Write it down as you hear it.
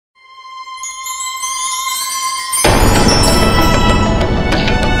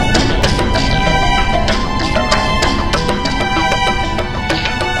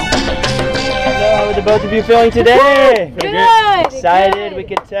both of you feeling today? Good. Excited, good. we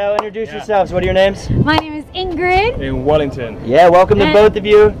could tell. Introduce yourselves. What are your names? My name is Ingrid. In Wellington. Yeah, welcome to both of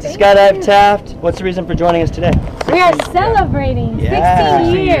you to Skydive Taft. What's the reason for joining us today? We are celebrating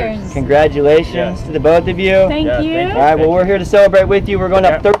 16 years. Congratulations to the both of you. Thank you. All right, well, we're here to celebrate with you. We're going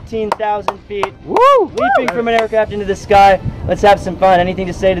up 13,000 feet. Woo! Leaping from an aircraft into the sky. Let's have some fun. Anything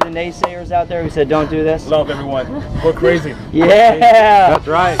to say to the naysayers out there who said don't do this? Love everyone. We're crazy. Yeah! That's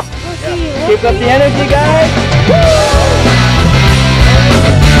right. We'll see you. Keep up the energy, guys! Woo!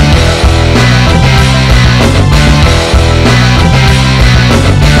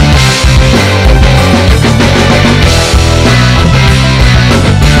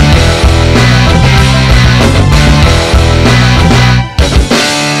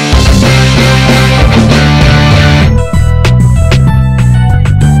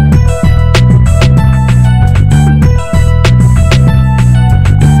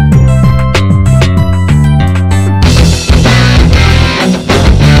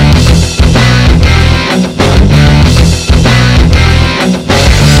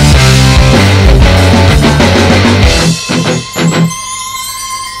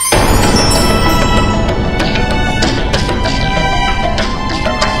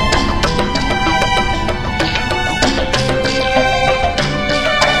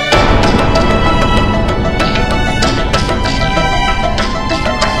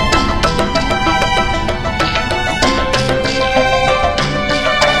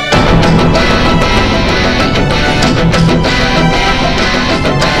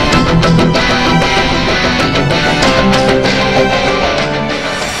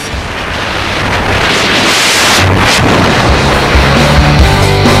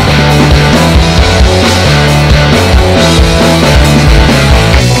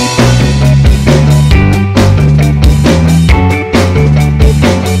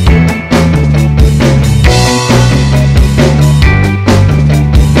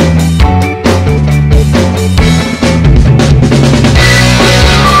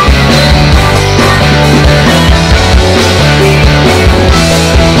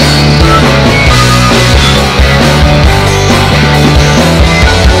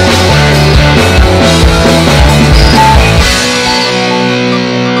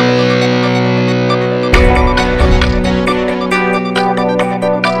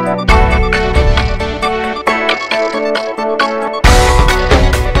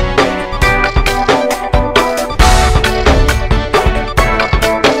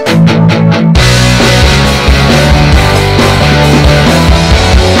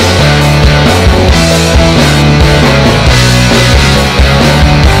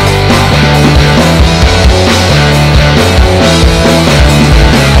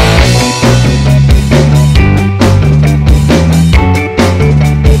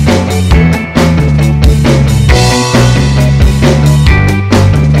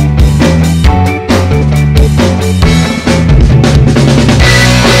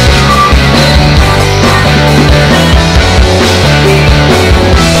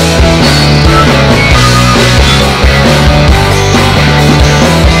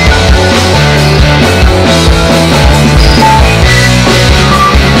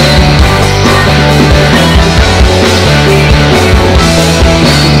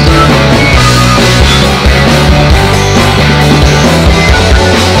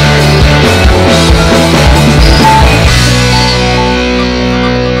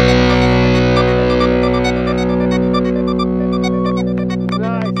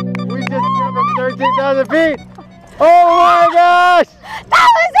 Feet. Oh my gosh! That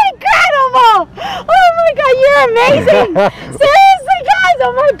was incredible! Oh my god, you're amazing! Seriously, guys,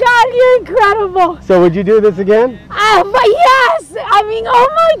 oh my god, you're incredible! So would you do this again? But yes! I mean, oh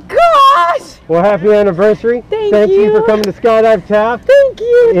my gosh! Well, happy anniversary. Thank you for coming to Skydive Taft. Thank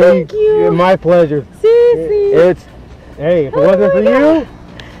you, thank you. My pleasure. Seriously. Hey, if it wasn't for you,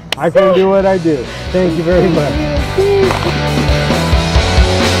 I couldn't do what I do. Thank you very much.